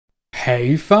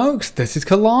Hey folks, this is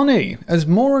Kalani. As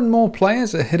more and more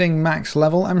players are hitting max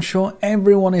level, I'm sure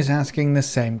everyone is asking the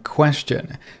same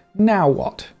question. Now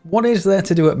what? What is there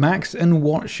to do at max and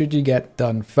what should you get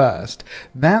done first?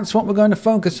 That's what we're going to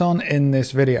focus on in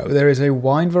this video. There is a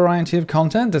wide variety of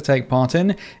content to take part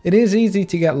in. It is easy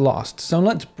to get lost, so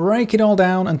let's break it all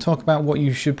down and talk about what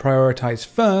you should prioritize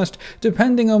first,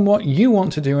 depending on what you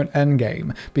want to do at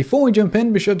endgame. Before we jump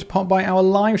in, be sure to pop by our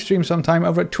live stream sometime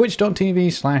over at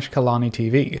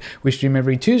twitch.tv/KalaniTV. We stream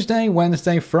every Tuesday,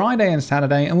 Wednesday, Friday and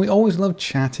Saturday, and we always love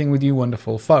chatting with you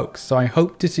wonderful folks, so I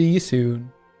hope to see you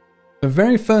soon. The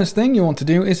very first thing you want to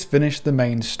do is finish the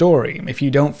main story. If you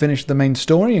don't finish the main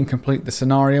story and complete the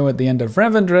scenario at the end of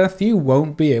Revendreth, you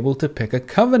won't be able to pick a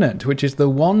covenant, which is the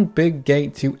one big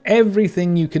gate to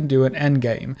everything you can do at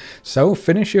endgame. So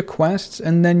finish your quests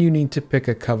and then you need to pick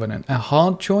a covenant. A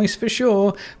hard choice for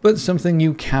sure, but something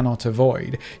you cannot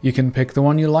avoid. You can pick the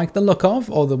one you like the look of,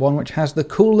 or the one which has the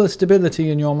coolest ability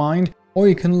in your mind, or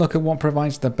you can look at what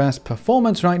provides the best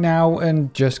performance right now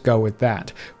and just go with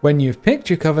that. When you've picked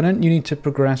your covenant, you need to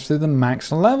progress through the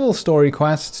max level story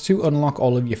quests to unlock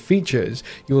all of your features.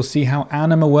 You will see how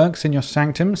anima works in your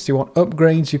sanctum, see what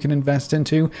upgrades you can invest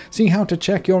into, see how to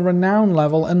check your renown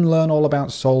level and learn all about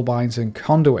soulbinds and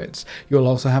conduits. You'll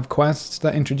also have quests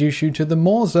that introduce you to the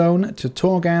Maw Zone, to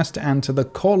Torghast and to the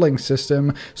calling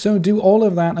system, so do all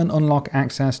of that and unlock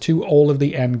access to all of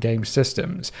the endgame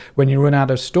systems. When you run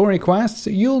out of story quests,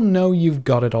 you'll know you've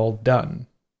got it all done.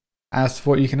 As for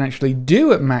what you can actually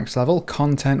do at max level,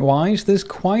 content-wise, there's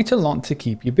quite a lot to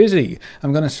keep you busy.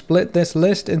 I'm going to split this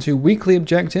list into weekly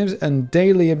objectives and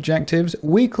daily objectives.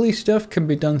 Weekly stuff can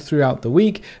be done throughout the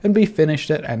week and be finished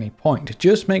at any point.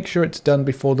 Just make sure it's done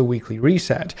before the weekly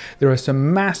reset. There are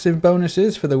some massive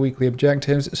bonuses for the weekly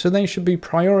objectives, so they should be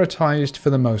prioritized for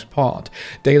the most part.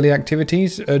 Daily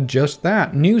activities are just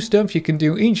that, new stuff you can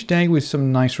do each day with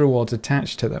some nice rewards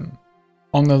attached to them.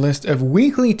 On the list of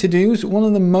weekly to-dos, one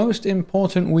of the most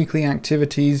important weekly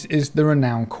activities is the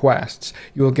Renown quests.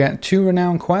 You will get 2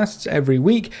 Renown quests every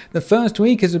week. The first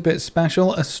week is a bit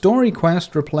special. A story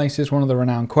quest replaces one of the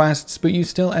Renown quests, but you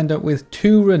still end up with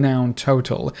 2 Renown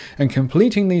total. And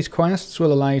completing these quests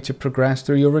will allow you to progress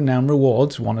through your Renown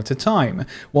rewards one at a time.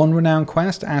 One Renown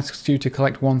quest asks you to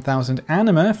collect 1000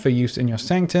 anima for use in your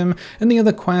sanctum, and the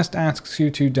other quest asks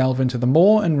you to delve into the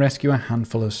Maw and rescue a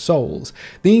handful of souls.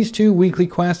 These 2 weekly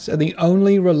quests are the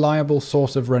only reliable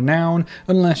source of renown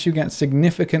unless you get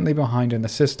significantly behind in the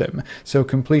system, so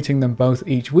completing them both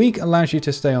each week allows you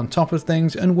to stay on top of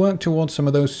things and work towards some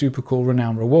of those super cool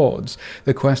renown rewards.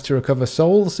 The quest to recover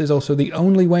souls is also the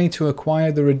only way to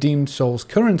acquire the redeemed souls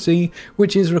currency,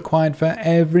 which is required for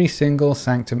every single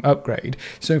sanctum upgrade.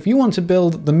 So if you want to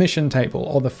build the mission table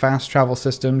or the fast travel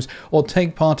systems or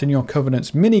take part in your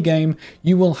Covenant's minigame,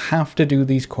 you will have to do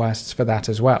these quests for that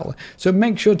as well. So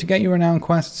make sure to get your renown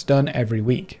quests done every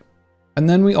week. And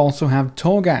then we also have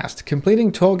Torghast.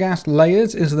 Completing Torghast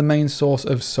layers is the main source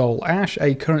of Soul Ash,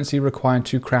 a currency required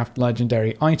to craft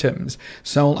legendary items.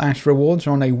 Soul Ash rewards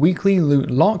are on a weekly loot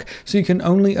lock, so you can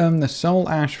only earn the Soul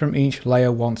Ash from each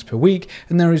layer once per week,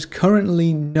 and there is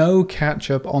currently no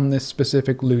catch-up on this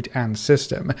specific loot and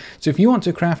system. So if you want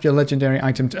to craft your legendary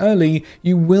items early,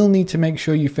 you will need to make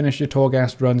sure you finish your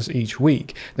Torghast runs each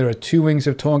week. There are 2 wings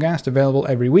of Torghast available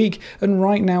every week, and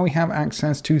right now we have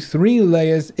access to 3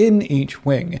 layers in each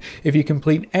wing. If you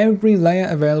complete every layer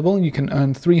available, you can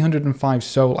earn 305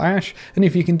 Soul Ash, and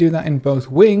if you can do that in both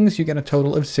wings, you get a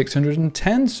total of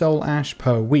 610 Soul Ash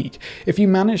per week. If you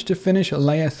manage to finish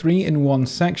layer 3 in one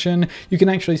section, you can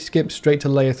actually skip straight to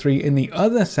layer 3 in the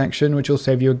other section, which will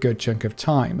save you a good chunk of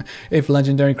time. If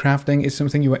legendary crafting is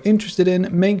something you are interested in,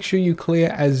 make sure you clear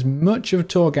as much of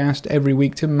Torghast every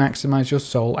week to maximize your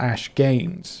Soul Ash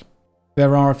gains.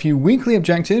 There are a few weekly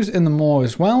objectives in the Maw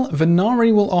as well.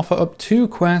 Venari will offer up 2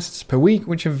 quests per week,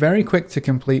 which are very quick to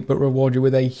complete but reward you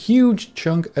with a huge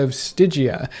chunk of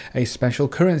Stygia, a special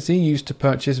currency used to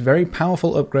purchase very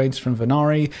powerful upgrades from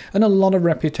Venari and a lot of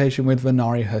reputation with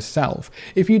Venari herself.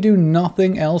 If you do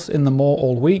nothing else in the Maw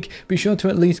all week, be sure to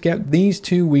at least get these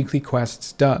 2 weekly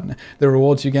quests done. The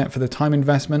rewards you get for the time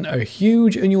investment are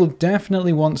huge, and you will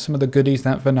definitely want some of the goodies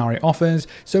that Venari offers,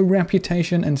 so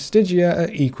reputation and Stygia are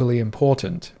equally important.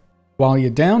 While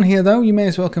you're down here though, you may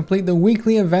as well complete the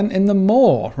weekly event in the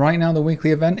Maw. Right now the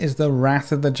weekly event is the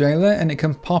Wrath of the Jailer and it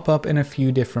can pop up in a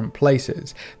few different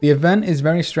places. The event is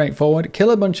very straightforward: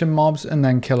 kill a bunch of mobs and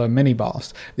then kill a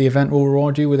mini-boss. The event will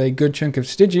reward you with a good chunk of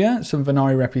Stygia, some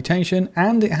Venari reputation,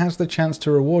 and it has the chance to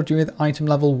reward you with item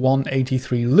level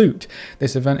 183 loot.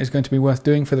 This event is going to be worth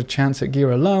doing for the chance at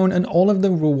gear alone, and all of the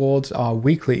rewards are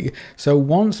weekly. So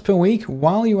once per week,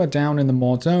 while you are down in the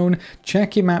Maw zone,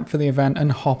 check your map for the event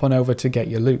and hop on over to get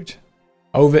your loot.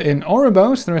 Over in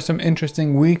Oribos, there are some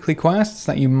interesting weekly quests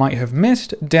that you might have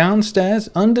missed. Downstairs,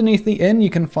 underneath the inn, you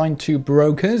can find 2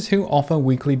 brokers who offer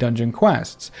weekly dungeon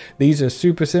quests. These are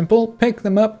super simple: pick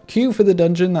them up, queue for the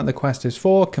dungeon that the quest is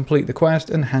for, complete the quest,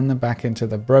 and hand them back into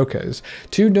the brokers.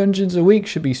 2 dungeons a week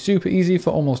should be super easy for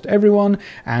almost everyone,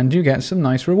 and you get some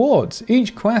nice rewards.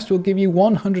 Each quest will give you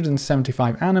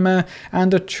 175 anima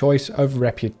and a choice of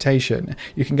reputation.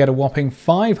 You can get a whopping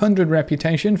 500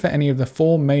 reputation for any of the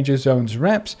 4 major zones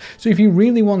reps, so if you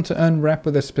really want to earn rep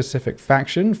with a specific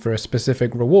faction for a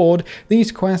specific reward,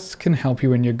 these quests can help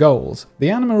you in your goals.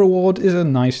 The anima reward is a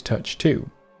nice touch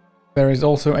too. There is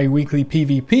also a weekly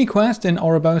PvP quest in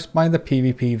Oribos by the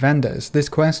PvP vendors. This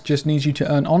quest just needs you to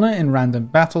earn honor in random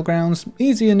battlegrounds,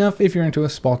 easy enough if you're into a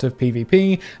spot of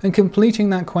PvP, and completing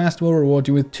that quest will reward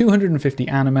you with 250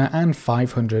 anima and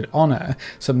 500 honor.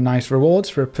 Some nice rewards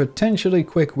for a potentially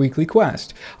quick weekly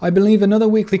quest. I believe another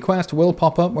weekly quest will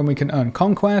pop up when we can earn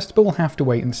Conquest, but we'll have to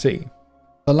wait and see.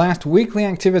 The last weekly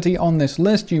activity on this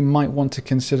list you might want to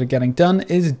consider getting done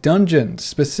is dungeons,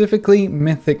 specifically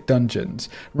Mythic dungeons.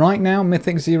 Right now,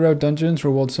 Mythic 0 dungeons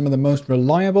reward some of the most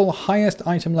reliable, highest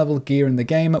item level gear in the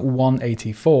game at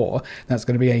 184. That's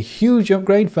going to be a huge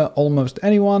upgrade for almost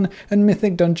anyone, and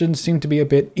Mythic dungeons seem to be a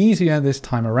bit easier this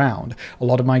time around. A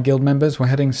lot of my guild members were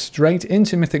heading straight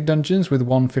into Mythic dungeons with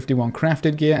 151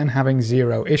 crafted gear and having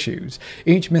 0 issues.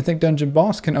 Each Mythic dungeon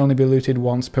boss can only be looted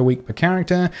once per week per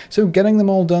character, so getting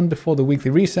them all done before the weekly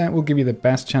reset will give you the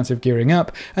best chance of gearing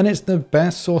up, and it's the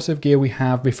best source of gear we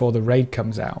have before the raid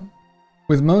comes out.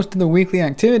 With most of the weekly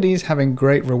activities having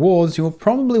great rewards, you'll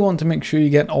probably want to make sure you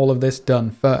get all of this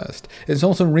done first. It's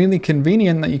also really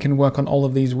convenient that you can work on all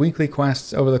of these weekly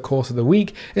quests over the course of the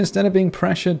week instead of being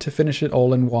pressured to finish it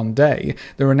all in one day.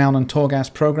 The Renown and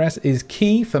Torghast progress is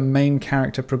key for main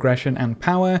character progression and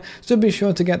power, so be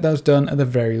sure to get those done at the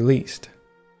very least.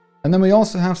 And then we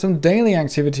also have some daily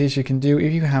activities you can do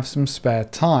if you have some spare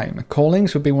time.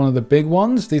 Callings would be one of the big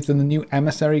ones. These are the new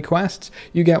emissary quests.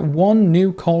 You get 1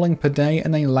 new calling per day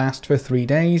and they last for 3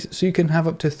 days, so you can have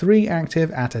up to 3 active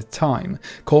at a time.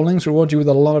 Callings reward you with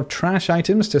a lot of trash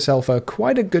items to sell for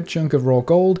quite a good chunk of raw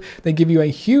gold. They give you a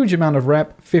huge amount of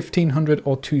rep, 1500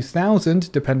 or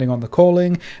 2000 depending on the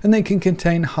calling, and they can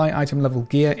contain high item level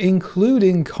gear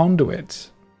including conduits.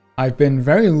 I've been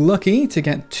very lucky to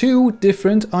get 2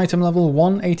 different item level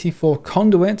 184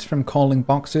 conduits from calling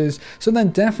boxes, so they're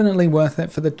definitely worth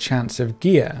it for the chance of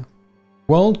gear.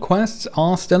 World quests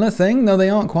are still a thing, though they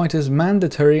aren't quite as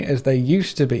mandatory as they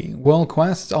used to be. World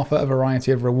quests offer a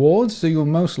variety of rewards, so you'll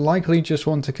most likely just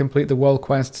want to complete the world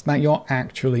quests that you're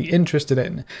actually interested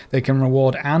in. They can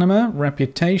reward anima,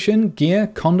 reputation, gear,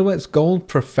 conduits, gold,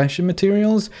 profession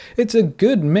materials. It's a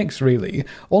good mix really.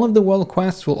 All of the world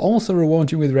quests will also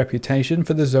reward you with reputation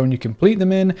for the zone you complete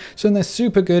them in, so they're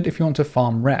super good if you want to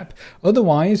farm rep.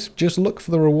 Otherwise, just look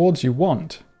for the rewards you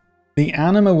want. The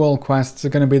anima world quests are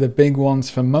going to be the big ones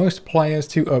for most players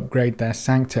to upgrade their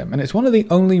sanctum, and it's one of the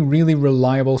only really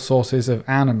reliable sources of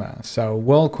anima, so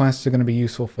world quests are going to be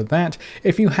useful for that.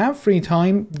 If you have free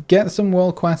time, get some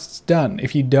world quests done.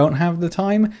 If you don't have the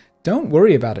time, don't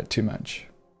worry about it too much.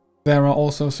 There are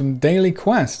also some daily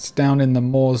quests down in the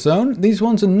Maw zone. These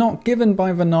ones are not given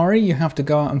by Venari, you have to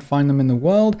go out and find them in the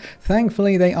world.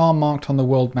 Thankfully they are marked on the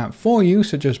world map for you,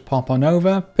 so just pop on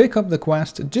over, pick up the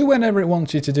quest, do whatever it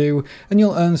wants you to do, and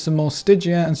you'll earn some more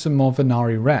Stygia and some more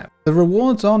Venari rep. The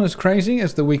rewards aren't as crazy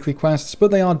as the weekly quests, but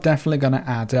they are definitely going to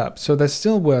add up, so they're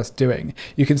still worth doing.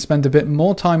 You can spend a bit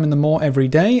more time in the Maw every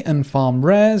day and farm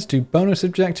rares, do bonus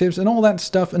objectives and all that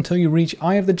stuff until you reach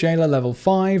Eye of the Jailer level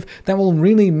 5. That will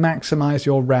really maximize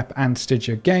your rep and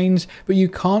Stygia gains, but you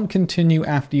can't continue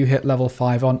after you hit level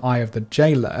 5 on Eye of the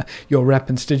Jailer. Your rep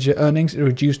and Stygia earnings are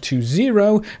reduced to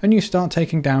 0 and you start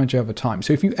taking damage over time.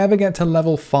 So if you ever get to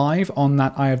level 5 on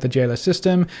that Eye of the Jailer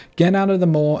system, get out of the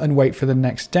Maw and wait for the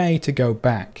next day to go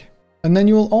back. And then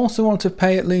you will also want to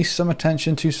pay at least some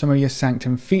attention to some of your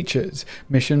Sanctum features.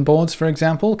 Mission boards, for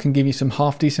example, can give you some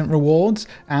half-decent rewards,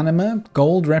 anima,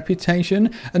 gold,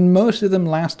 reputation, and most of them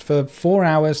last for 4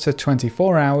 hours to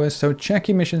 24 hours, so check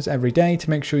your missions every day to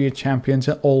make sure your champions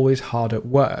are always hard at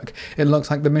work. It looks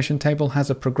like the mission table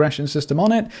has a progression system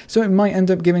on it, so it might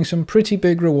end up giving some pretty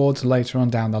big rewards later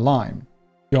on down the line.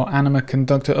 Your Anima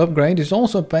Conductor upgrade is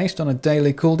also based on a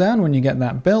daily cooldown. When you get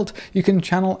that built, you can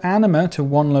channel Anima to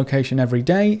one location every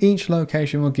day. Each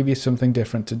location will give you something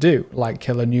different to do, like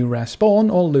kill a new rare spawn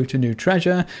or loot a new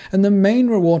treasure, and the main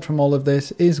reward from all of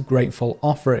this is Grateful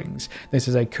Offerings. This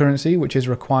is a currency which is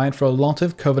required for a lot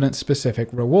of Covenant-specific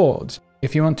rewards.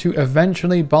 If you want to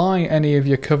eventually buy any of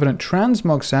your Covenant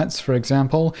transmog sets, for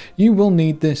example, you will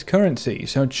need this currency,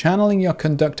 so channeling your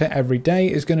Conductor every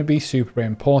day is going to be super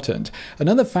important.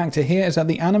 Another factor here is that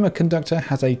the Anima Conductor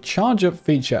has a charge up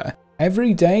feature.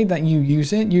 Every day that you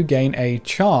use it, you gain a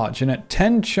charge, and at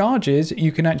 10 charges,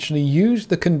 you can actually use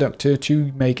the Conductor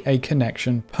to make a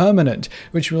connection permanent,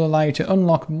 which will allow you to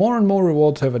unlock more and more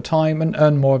rewards over time and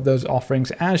earn more of those offerings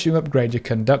as you upgrade your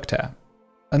Conductor.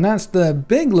 And that's the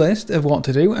big list of what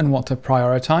to do and what to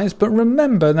prioritize, but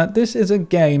remember that this is a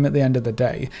game at the end of the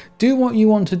day. Do what you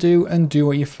want to do and do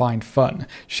what you find fun.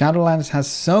 Shadowlands has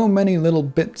so many little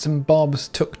bits and bobs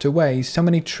tucked away, so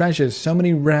many treasures, so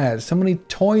many rares, so many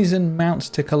toys and mounts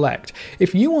to collect.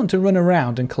 If you want to run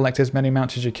around and collect as many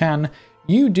mounts as you can,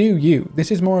 you do you.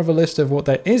 This is more of a list of what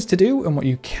there is to do and what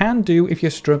you can do if you're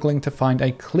struggling to find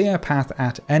a clear path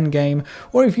at endgame,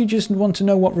 or if you just want to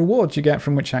know what rewards you get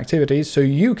from which activities so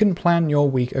you can plan your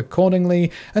week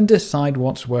accordingly and decide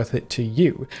what's worth it to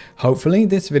you. Hopefully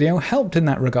this video helped in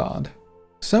that regard.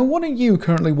 So what are you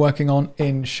currently working on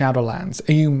in Shadowlands?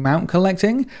 Are you mount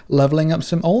collecting, leveling up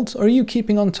some alts, or are you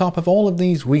keeping on top of all of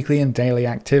these weekly and daily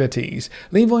activities?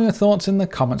 Leave all your thoughts in the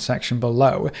comment section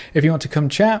below. If you want to come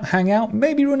chat, hang out,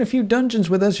 maybe run a few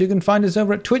dungeons with us, you can find us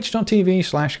over at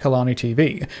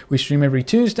twitch.tv/KalaniTV. We stream every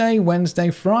Tuesday, Wednesday,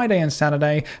 Friday and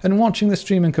Saturday, and watching the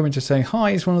stream and coming to say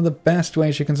hi is one of the best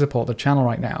ways you can support the channel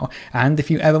right now. And if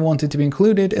you ever wanted to be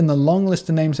included in the long list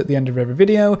of names at the end of every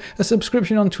video, a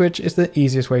subscription on Twitch is the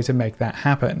easiest way to make that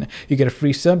happen. You get a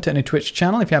free sub to any Twitch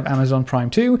channel if you have Amazon Prime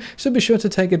too, so be sure to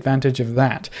take advantage of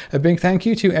that. A big thank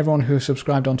you to everyone who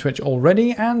subscribed on Twitch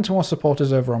already and to our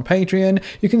supporters over on Patreon.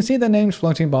 You can see their names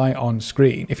floating by on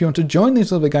screen. If you want to join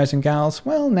these lovely guys and gals,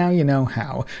 well, now you know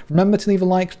how. Remember to leave a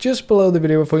like just below the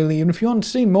video before you leave, and if you want to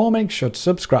see more, make sure to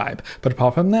subscribe. But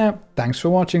apart from that, thanks for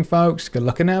watching folks, good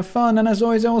luck and have fun, and as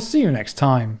always I will see you next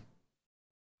time.